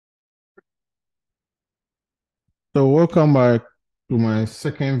So welcome back to my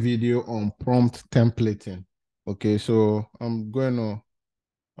second video on prompt templating. Okay, so I'm going to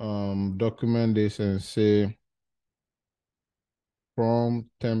document this and say prompt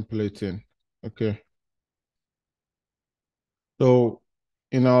templating. Okay, so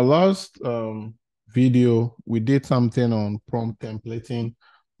in our last video, we did something on prompt templating,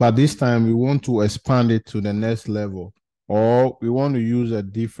 but this time we want to expand it to the next level, or we want to use a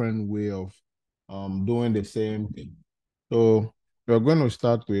different way of doing the same thing. So we're going to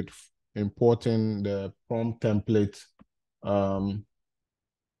start with importing the prompt template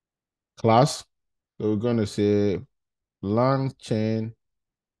class. So we're going to say LangChain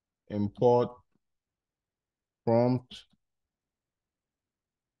import prompt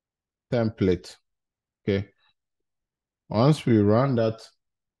template. Okay. Once we run that,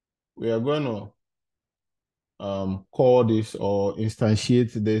 we are going to call this or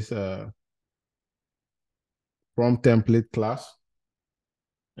instantiate this prompt template class.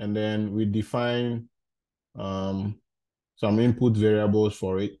 And then we define some input variables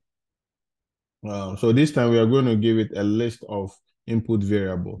for it. So this time we are going to give it a list of input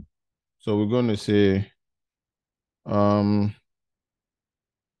variable. So we're going to say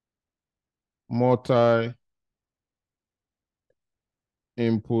multi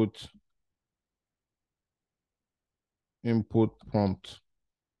input prompt.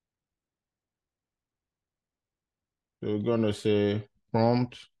 So we're going to say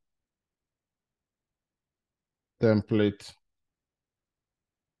prompt template.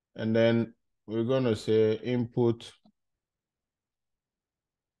 And then we're going to say input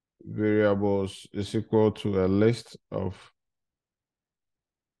variables is equal to a list of.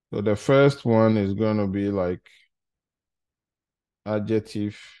 So the first one is going to be like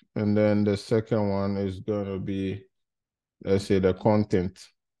adjective. And then the second one is going to be, let's say, the content.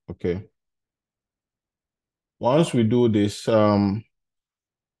 Okay. Once we do this, we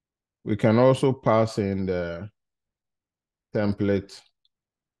can also pass in the template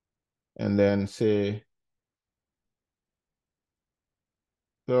and then say,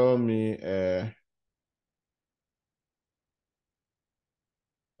 tell me a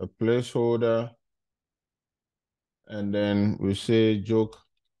placeholder, and then we say joke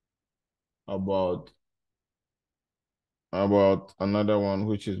about another one,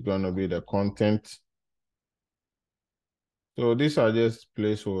 which is going to be the content. So these are just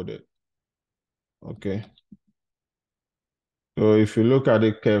placeholder. Okay. So if you look at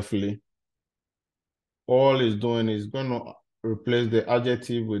it carefully, all it's doing is going to replace the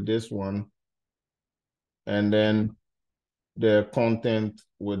adjective with this one, and then the content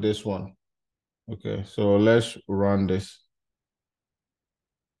with this one. Okay, so let's run this.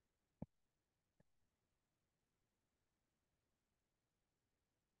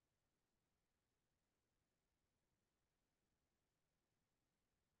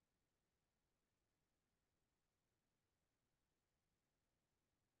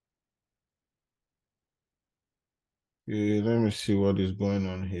 Okay, let me see what is going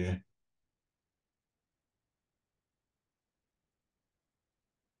on here.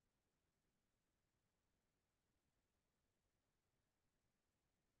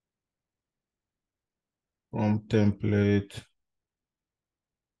 From template,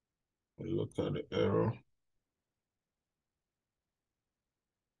 look at the error.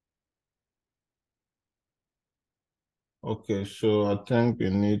 Okay, so I think we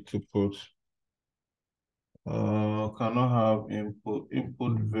need to put cannot have input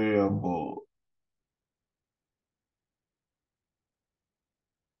variable.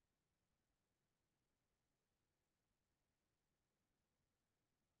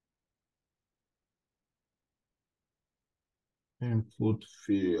 Input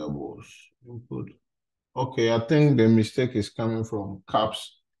variables. Input. Okay, I think the mistake is coming from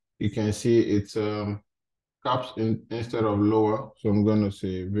caps. You can see it's caps instead of lower. So I'm gonna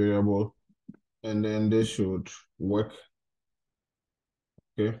say variable, and then they should work.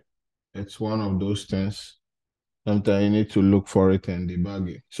 Okay, it's one of those things. Sometimes you need to look for it and debug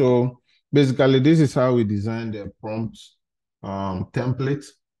it. So basically, this is how we design the prompt template.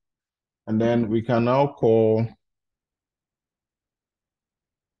 And then we can now call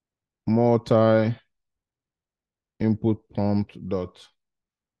multi input prompt dot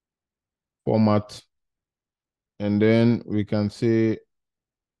format. And then we can say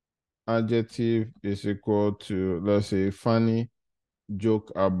adjective is equal to, let's say, funny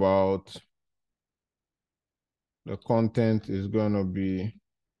joke about. The content is going to be,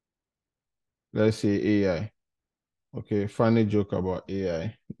 let's say, AI. Okay, funny joke about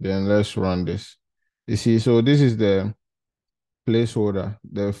AI. Then let's run this. You see, so this is the placeholder.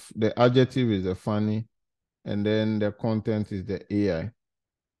 The adjective is the funny, and then the content is the AI.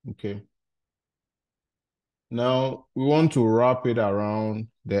 Okay. Now we want to wrap it around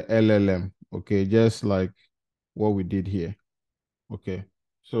the LLM. Okay, just like what we did here. Okay.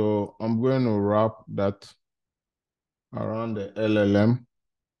 So I'm going to wrap that around the LLM.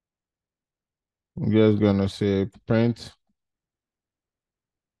 I'm just going to say print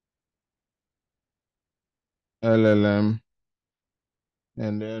LLM,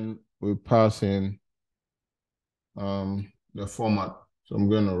 and then we pass in the format. So I'm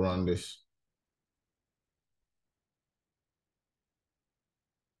going to run this.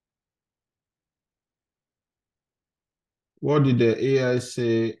 What did the AI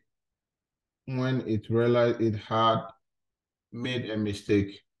say when it realized it had made a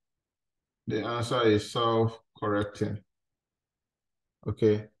mistake? The answer is self-correcting.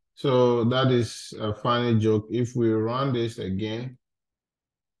 Okay, so that is a funny joke. If we run this again,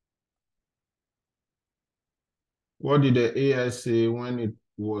 what did the AI say when it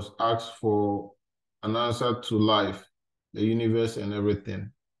was asked for an answer to life, the universe, and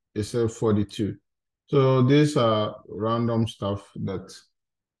everything? It said 42. So these are random stuff that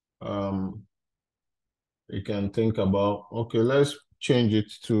you can think about. Okay, let's change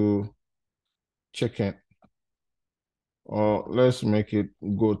it to chicken, or let's make it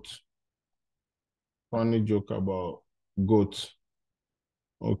goat. Funny joke about goat.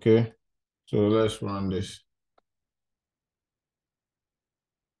 Okay, so let's run this.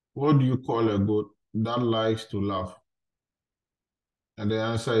 What do you call a goat that likes to laugh? And the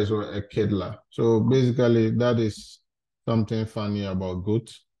answer is what, a kiddler. So basically, that is something funny about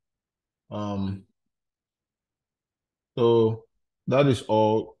goats. So that is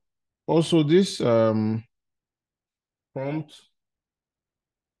all. Also, this prompt,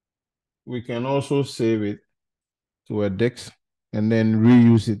 we can also save it to a Dex and then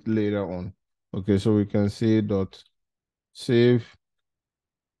reuse it later on. Okay, so we can say dot save,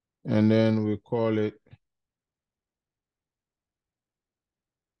 and then we call it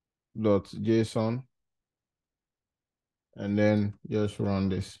dot JSON, and then just run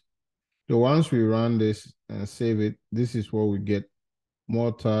this. So once we run this and save it, this is what we get,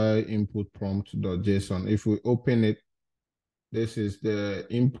 multi-input prompt.json. If we open it, this is the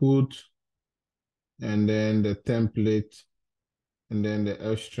input, and then the template, and then the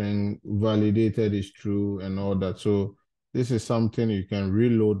F string validated is true and all that. So this is something you can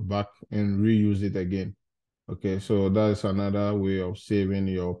reload back and reuse it again. Okay, so that's another way of saving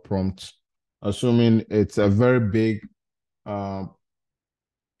your prompts. Assuming it's a very big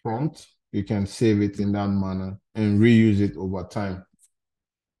prompt, you can save it in that manner and reuse it over time.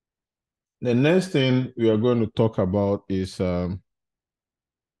 The next thing we are going to talk about is how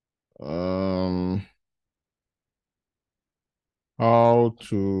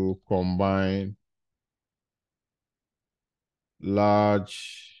to combine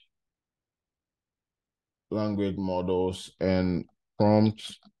large language models and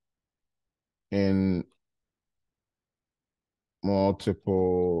prompts in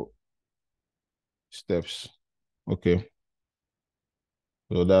multiple steps. Okay.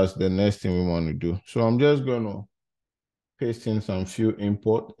 So that's the next thing we want to do. So I'm just going to paste in some few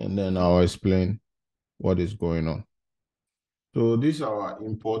import, and then I'll explain what is going on. So these are our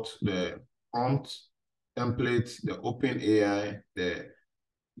imports, the prompt, templates, the openai. The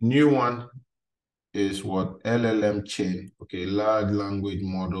new one is what? LLMCHAIN. Okay, large language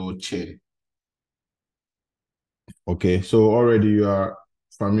model chain. Okay, so already you are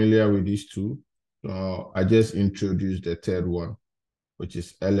familiar with these two. So I just introduced the third one, which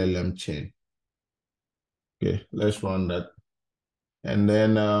is LLMCHAIN. Okay, let's run that. And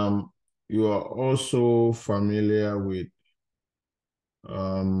then you are also familiar with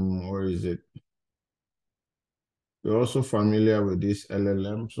where is it? You're also familiar with this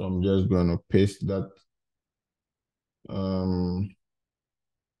LLM, so I'm just going to paste that.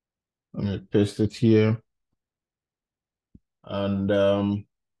 Let me paste it here. And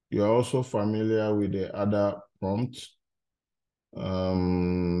you're also familiar with the other prompts.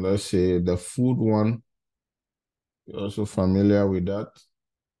 Let's say the food one. You're also familiar with that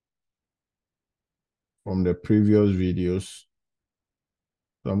from the previous videos.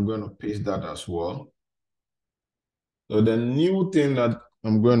 So I'm going to paste that as well. So the new thing that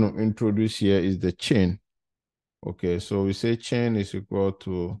I'm going to introduce here is the chain. Okay, so we say chain is equal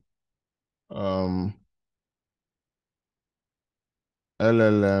to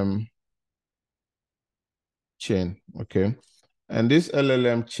LLM chain. Okay, and this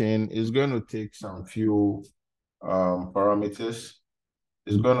LLM chain is going to take some few parameters.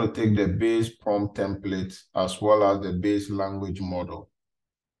 It's going to take the base prompt template as well as the base language model.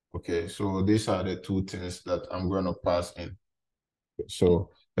 Okay, so these are the two things that I'm going to pass in. So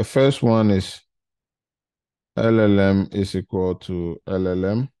the first one is LLM is equal to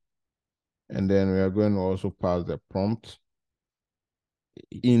LLM. And then we are going to also pass the prompt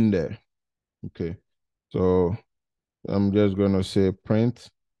in there. Okay, so I'm just going to say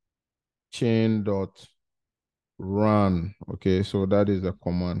print chain dot run. Okay, so that is the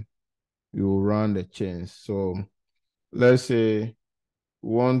command. You will run the chains. So let's say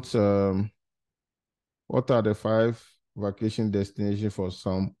want what are the 5 vacation destinations for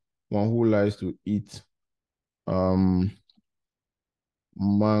someone who likes to eat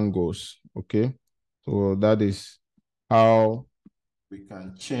mangoes? Okay, so that is how we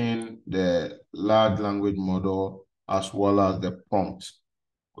can chain the large language model as well as the prompt.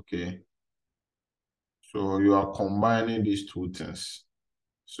 Okay, so you are combining these two things.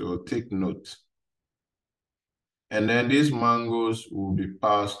 So take note. And then these mangoes will be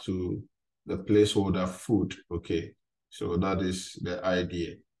passed to the placeholder food. Okay, so that is the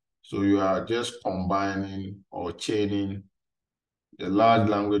idea. So you are just combining or chaining the large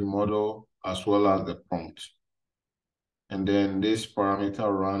language model as well as the prompt. And then this parameter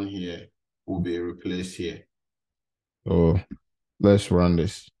run here will be replaced here. So let's run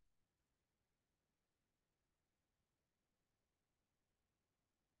this.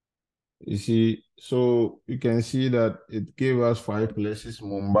 You see, so you can see that it gave us 5 places: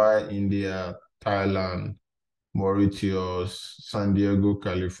 Mumbai, India, Thailand, Mauritius, San Diego,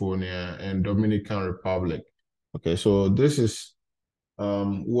 California, and Dominican Republic. Okay, so this is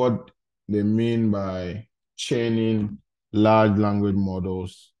what they mean by chaining large language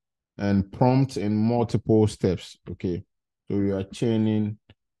models and prompts in multiple steps. Okay, so we are chaining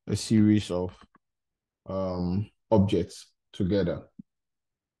a series of objects together.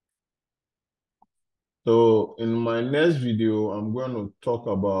 So in my next video, I'm going to talk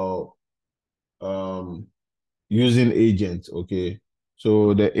about using agents. Okay,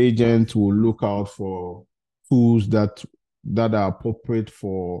 so the agent will look out for tools that are appropriate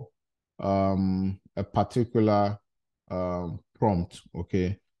for a particular prompt.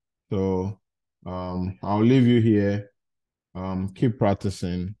 Okay, so I'll leave you here. Keep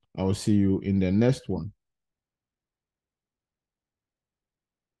practicing. I'll see you in the next one.